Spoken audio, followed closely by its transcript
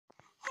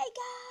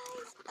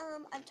guys,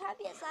 I'm trying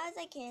to be as loud as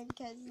I can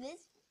because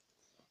this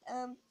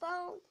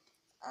phone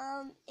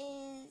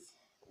is,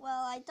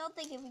 well, I don't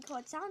think it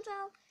records sound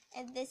well,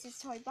 and this is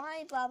Toy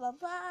Bonnie, blah blah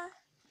blah.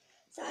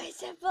 So I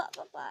said blah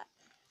blah blah.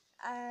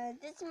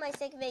 This is my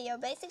second video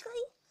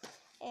basically,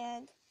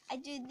 and I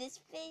do this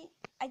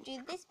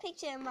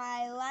picture in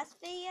my last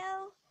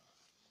video,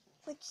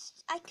 which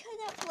I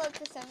couldn't upload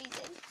for some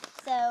reason.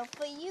 So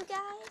for you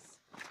guys,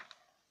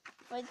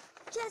 for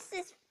just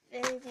this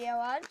video,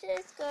 I'm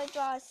just gonna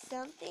draw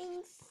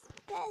something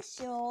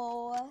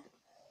special.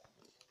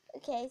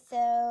 Okay,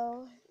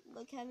 so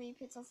look how many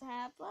pencils I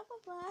have, blah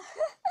blah blah.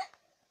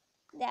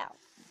 Now,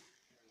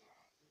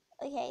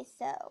 okay,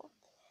 so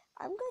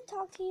I'm gonna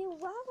talk to you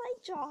while I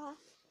draw,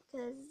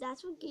 because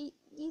that's what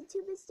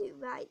YouTubers do,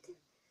 right?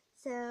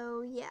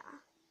 So yeah,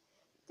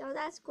 don't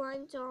ask what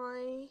I'm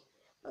drawing.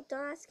 Well,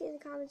 don't ask in the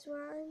comments what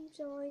I'm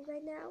drawing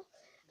right now.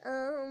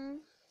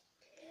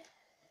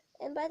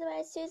 And by the way,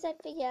 as soon as I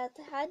figure out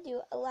how to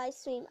do a live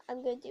stream,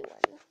 I'm gonna do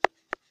one.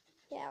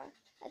 Yeah,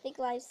 I think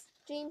live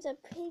streams are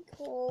pretty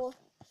cool.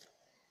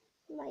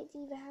 Might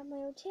even have my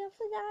own channel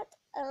for that.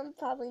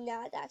 Probably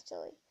not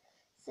actually.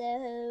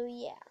 So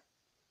yeah.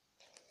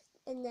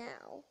 And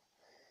now,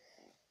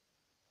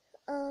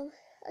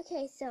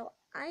 okay, so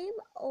I'm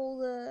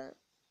older.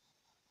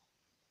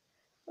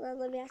 Hold on,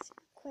 let me ask a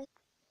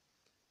question.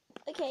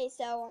 Okay,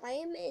 so I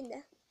am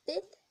in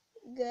 5th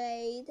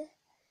grade,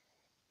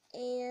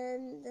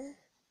 and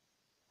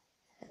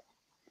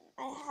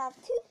I have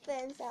 2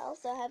 friends that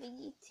also have a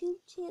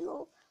YouTube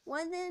channel.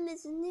 One of them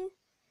is new.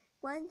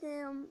 One of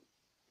them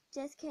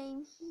just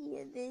came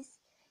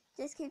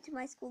to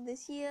my school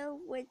this year,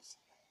 which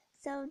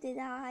so did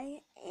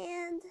I,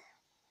 and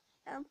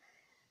her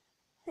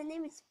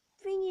name is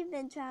Springy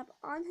Ventrap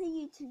on her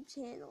YouTube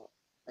channel.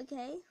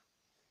 Okay,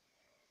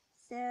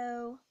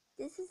 so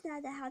this is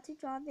not a how to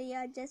draw video.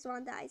 I just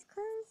want the eyes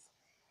closed,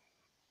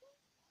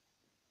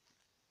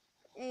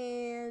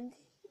 and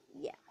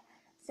yeah.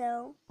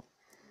 So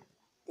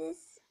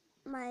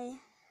my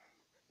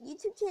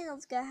YouTube channel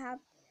is gonna have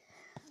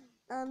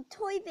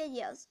toy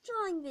videos,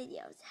 drawing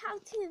videos,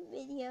 how-to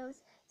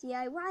videos,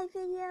 DIY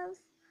videos,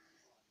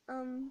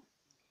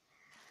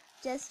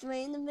 just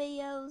random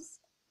videos.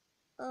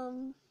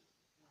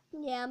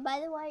 Yeah, and by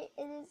the way,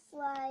 it is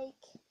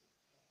like,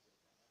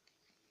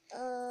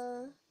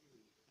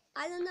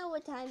 I don't know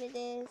what time it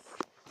is.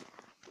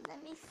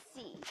 Let me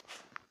see.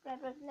 Blah,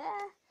 blah,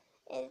 blah.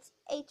 It's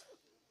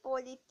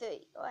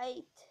 8:43 or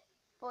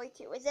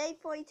 8:42. Is it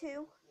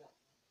 8:42?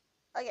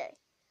 Okay.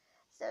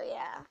 So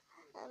yeah,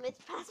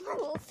 it's past my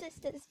little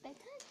sister's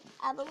bedtime.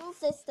 I have a little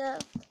sister.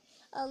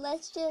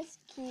 Let's just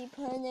keep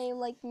her name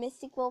like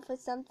Mystic Wolf or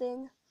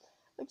something,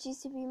 which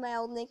used to be my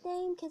old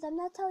nickname, because I'm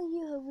not telling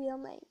you her real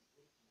name.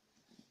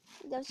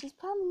 Though she's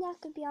probably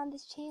not going to be on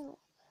this channel.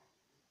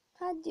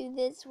 Try to do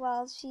this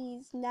while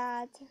she's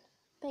not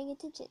paying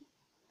attention.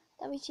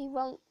 That way she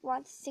won't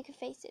want to stick her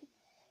face in.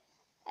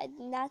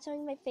 I'm not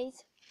showing my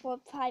face for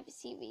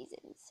privacy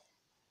reasons.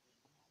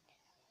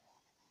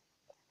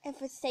 And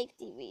for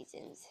safety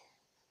reasons.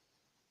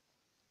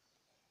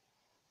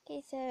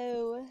 Okay,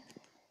 so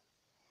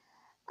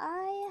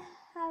I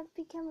have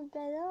become a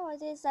better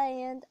artist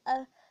and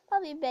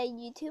probably a better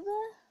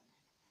YouTuber.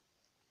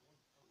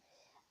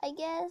 I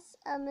guess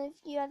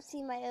if you have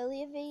seen my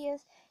earlier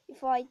videos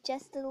before I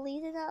just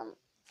deleted them,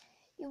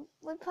 you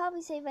would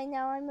probably say by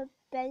now I'm a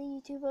better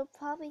YouTuber.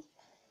 Probably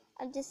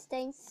I'm just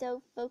staying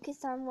so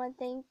focused on one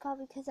thing,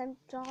 probably because I'm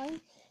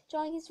drawing.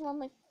 Drawing is one of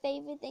my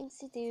favorite things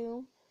to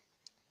do.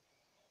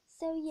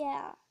 So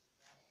yeah.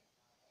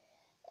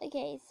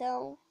 Okay,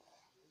 so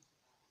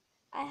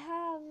I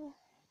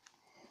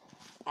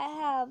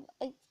have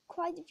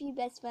quite a few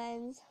best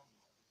friends.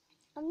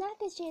 I'm not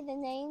gonna share their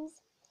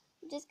names.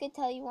 I'm just gonna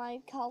tell you what I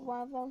call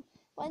one of them.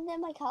 One of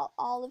them I call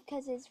Olive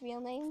because it's his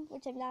real name,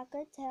 which I'm not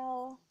gonna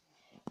tell.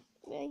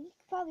 Well, you can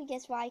probably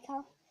guess what I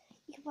call.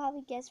 You can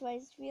probably guess what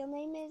his real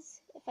name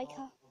is if I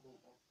call.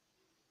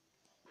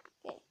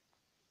 Okay.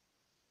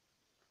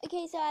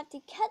 Okay, so I have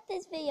to cut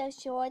this video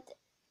short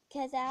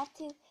because I have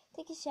to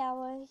take a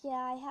shower. Yeah,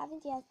 I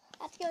haven't yet.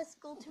 I have to go to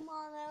school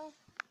tomorrow.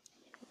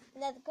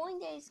 Another going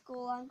day to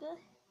school. I'm gonna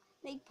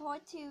make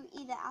part 2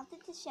 either after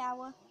the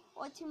shower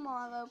or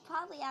tomorrow.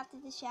 Probably after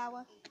the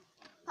shower.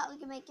 Probably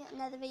gonna make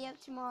another video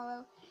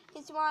tomorrow.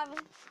 Because tomorrow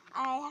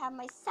I have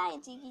my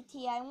science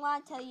EGT. I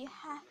want to tell you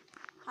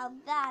how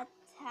that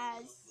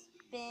has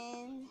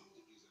been.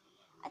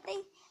 I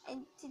think,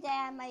 and today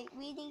I have my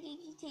reading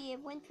EGT.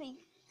 It went pretty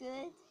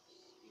good.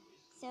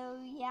 So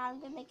yeah, I'm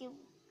gonna make a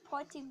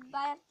part 2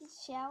 right after the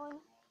shower.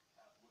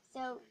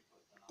 So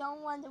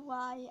don't wonder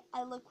why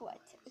I look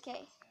wet.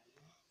 Okay.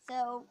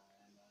 So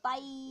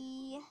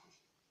bye.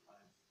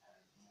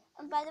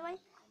 And by the way,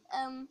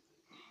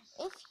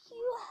 if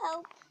you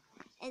help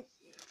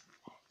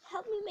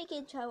me make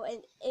intro,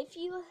 and if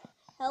you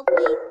help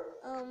me,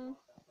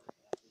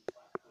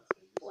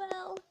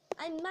 well,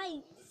 I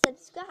might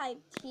subscribe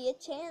to your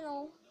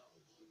channel.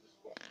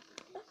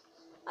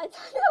 I don't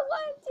know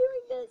why I'm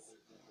doing this,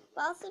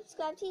 but I'll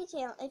subscribe to your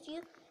channel if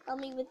you help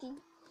me with the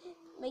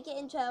make an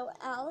intro.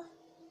 I'll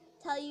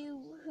tell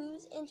you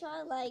whose intro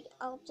I like.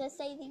 I'll just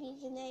say the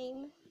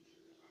username.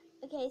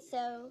 Okay,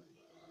 so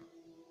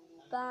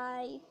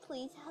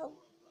please help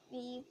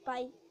me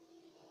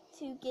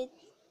to get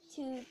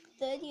to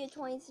 30 or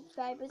 20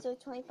 subscribers or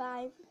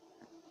 25.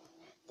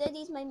 30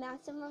 is my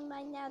maximum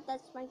right now.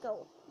 That's my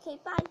goal. Okay,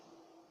 bye.